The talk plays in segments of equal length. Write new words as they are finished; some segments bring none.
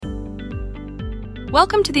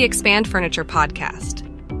Welcome to the Expand Furniture podcast.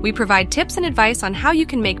 We provide tips and advice on how you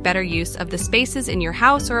can make better use of the spaces in your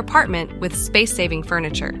house or apartment with space-saving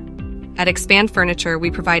furniture. At Expand Furniture, we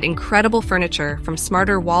provide incredible furniture from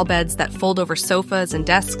smarter wall beds that fold over sofas and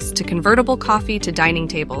desks to convertible coffee to dining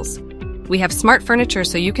tables. We have smart furniture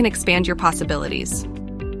so you can expand your possibilities.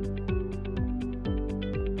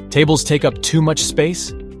 Tables take up too much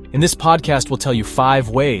space? In this podcast, we'll tell you 5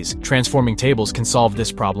 ways transforming tables can solve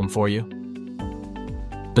this problem for you.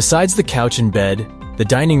 Besides the couch and bed, the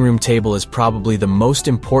dining room table is probably the most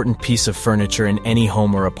important piece of furniture in any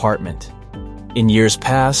home or apartment. In years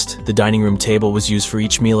past, the dining room table was used for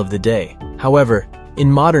each meal of the day. However, in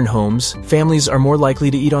modern homes, families are more likely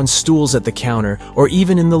to eat on stools at the counter or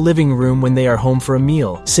even in the living room when they are home for a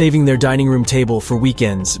meal, saving their dining room table for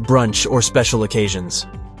weekends, brunch, or special occasions.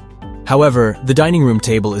 However, the dining room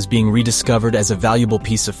table is being rediscovered as a valuable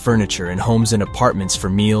piece of furniture in homes and apartments for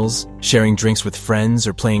meals, sharing drinks with friends,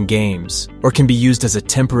 or playing games, or can be used as a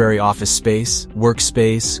temporary office space,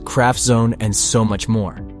 workspace, craft zone, and so much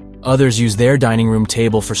more. Others use their dining room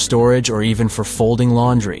table for storage or even for folding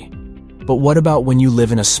laundry. But what about when you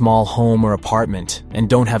live in a small home or apartment and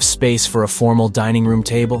don't have space for a formal dining room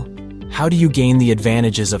table? How do you gain the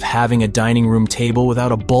advantages of having a dining room table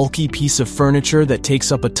without a bulky piece of furniture that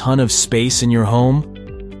takes up a ton of space in your home?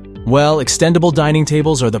 Well, extendable dining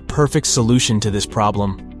tables are the perfect solution to this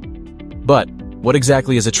problem. But what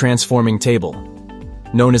exactly is a transforming table?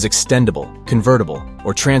 Known as extendable, convertible,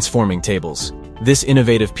 or transforming tables, this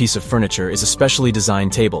innovative piece of furniture is a specially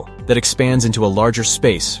designed table that expands into a larger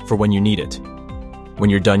space for when you need it. When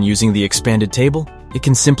you're done using the expanded table, it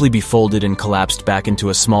can simply be folded and collapsed back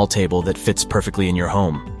into a small table that fits perfectly in your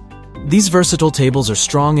home. These versatile tables are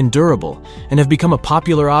strong and durable and have become a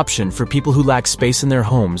popular option for people who lack space in their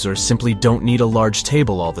homes or simply don't need a large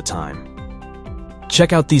table all the time.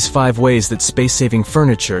 Check out these 5 ways that space-saving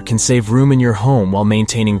furniture can save room in your home while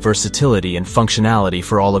maintaining versatility and functionality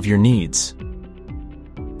for all of your needs.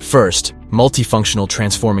 First, multifunctional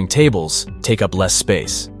transforming tables take up less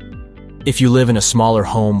space. If you live in a smaller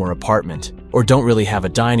home or apartment, or don't really have a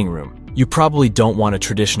dining room, you probably don't want a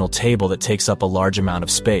traditional table that takes up a large amount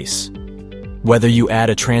of space. Whether you add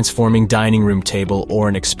a transforming dining room table or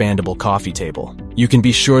an expandable coffee table, you can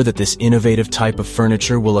be sure that this innovative type of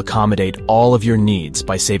furniture will accommodate all of your needs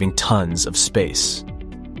by saving tons of space.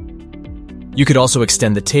 You could also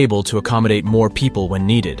extend the table to accommodate more people when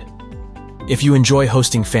needed. If you enjoy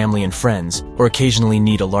hosting family and friends, or occasionally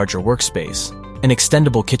need a larger workspace, an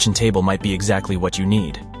extendable kitchen table might be exactly what you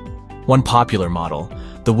need. One popular model,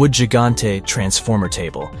 the Wood Gigante Transformer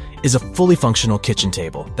Table, is a fully functional kitchen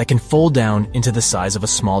table that can fold down into the size of a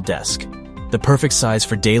small desk, the perfect size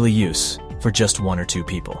for daily use for just 1 or 2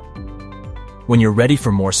 people. When you're ready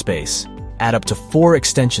for more space, add up to 4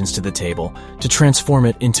 extensions to the table to transform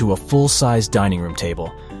it into a full-size dining room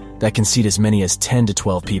table that can seat as many as 10 to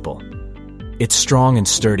 12 people. It's strong and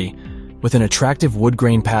sturdy, with an attractive wood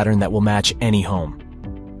grain pattern that will match any home.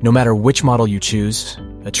 No matter which model you choose,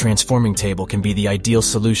 a transforming table can be the ideal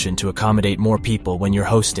solution to accommodate more people when you're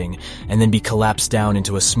hosting and then be collapsed down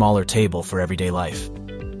into a smaller table for everyday life.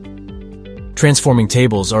 Transforming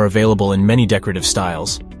tables are available in many decorative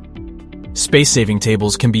styles. Space-saving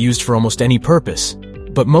tables can be used for almost any purpose,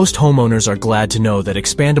 but most homeowners are glad to know that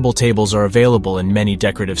expandable tables are available in many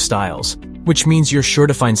decorative styles, which means you're sure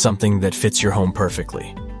to find something that fits your home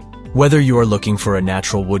perfectly. Whether you are looking for a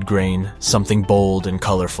natural wood grain, something bold and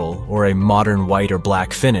colorful, or a modern white or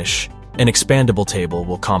black finish, an expandable table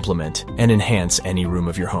will complement and enhance any room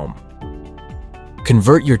of your home.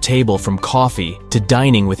 Convert your table from coffee to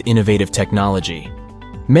dining with innovative technology.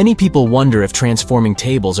 Many people wonder if transforming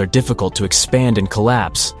tables are difficult to expand and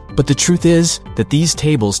collapse, but the truth is that these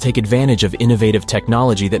tables take advantage of innovative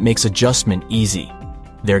technology that makes adjustment easy.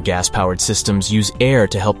 Their gas-powered systems use air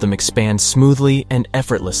to help them expand smoothly and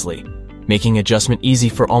effortlessly, making adjustment easy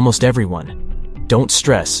for almost everyone. Don't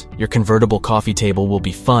stress, your convertible coffee table will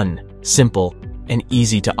be fun, simple, and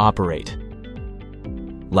easy to operate.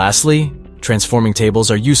 Lastly, transforming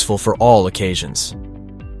tables are useful for all occasions.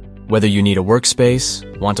 Whether you need a workspace,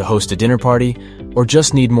 want to host a dinner party, or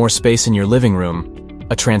just need more space in your living room,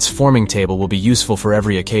 a transforming table will be useful for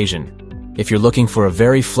every occasion. If you're looking for a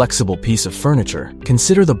very flexible piece of furniture,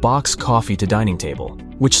 consider the Box Coffee to Dining Table,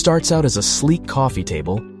 which starts out as a sleek coffee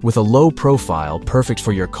table with a low profile perfect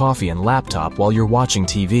for your coffee and laptop while you're watching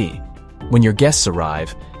TV. When your guests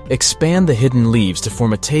arrive, expand the hidden leaves to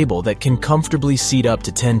form a table that can comfortably seat up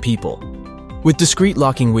to 10 people. With discrete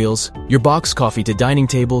locking wheels, your Box Coffee to Dining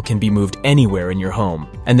Table can be moved anywhere in your home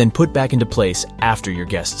and then put back into place after your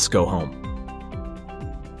guests go home.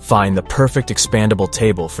 Find the perfect expandable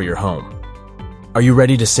table for your home. Are you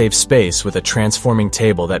ready to save space with a transforming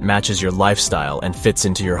table that matches your lifestyle and fits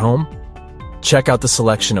into your home? Check out the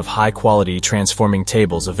selection of high-quality transforming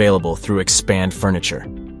tables available through Expand Furniture.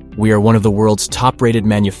 We are one of the world's top-rated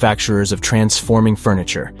manufacturers of transforming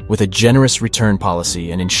furniture with a generous return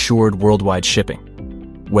policy and ensured worldwide shipping.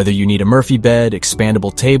 Whether you need a Murphy bed,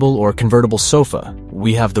 expandable table, or convertible sofa,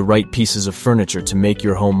 we have the right pieces of furniture to make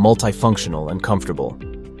your home multifunctional and comfortable.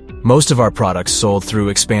 Most of our products sold through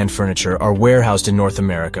Expand Furniture are warehoused in North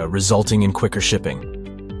America, resulting in quicker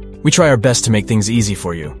shipping. We try our best to make things easy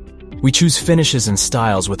for you. We choose finishes and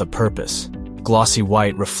styles with a purpose. Glossy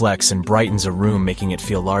white reflects and brightens a room, making it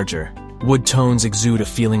feel larger. Wood tones exude a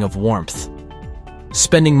feeling of warmth.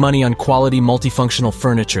 Spending money on quality multifunctional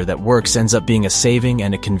furniture that works ends up being a saving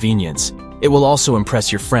and a convenience. It will also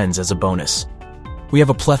impress your friends as a bonus. We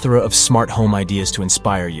have a plethora of smart home ideas to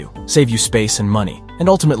inspire you, save you space and money, and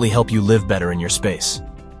ultimately help you live better in your space.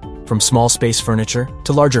 From small space furniture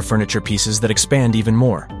to larger furniture pieces that expand even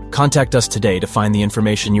more, contact us today to find the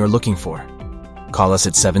information you're looking for. Call us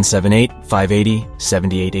at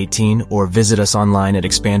 778-580-7818 or visit us online at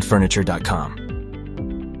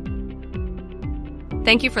expandfurniture.com.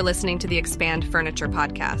 Thank you for listening to the Expand Furniture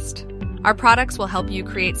podcast. Our products will help you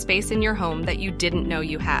create space in your home that you didn't know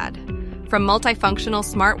you had. From multifunctional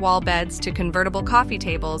smart wall beds to convertible coffee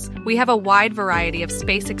tables, we have a wide variety of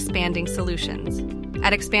space-expanding solutions.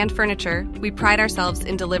 At Expand Furniture, we pride ourselves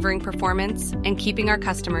in delivering performance and keeping our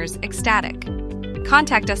customers ecstatic.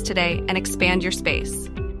 Contact us today and expand your space.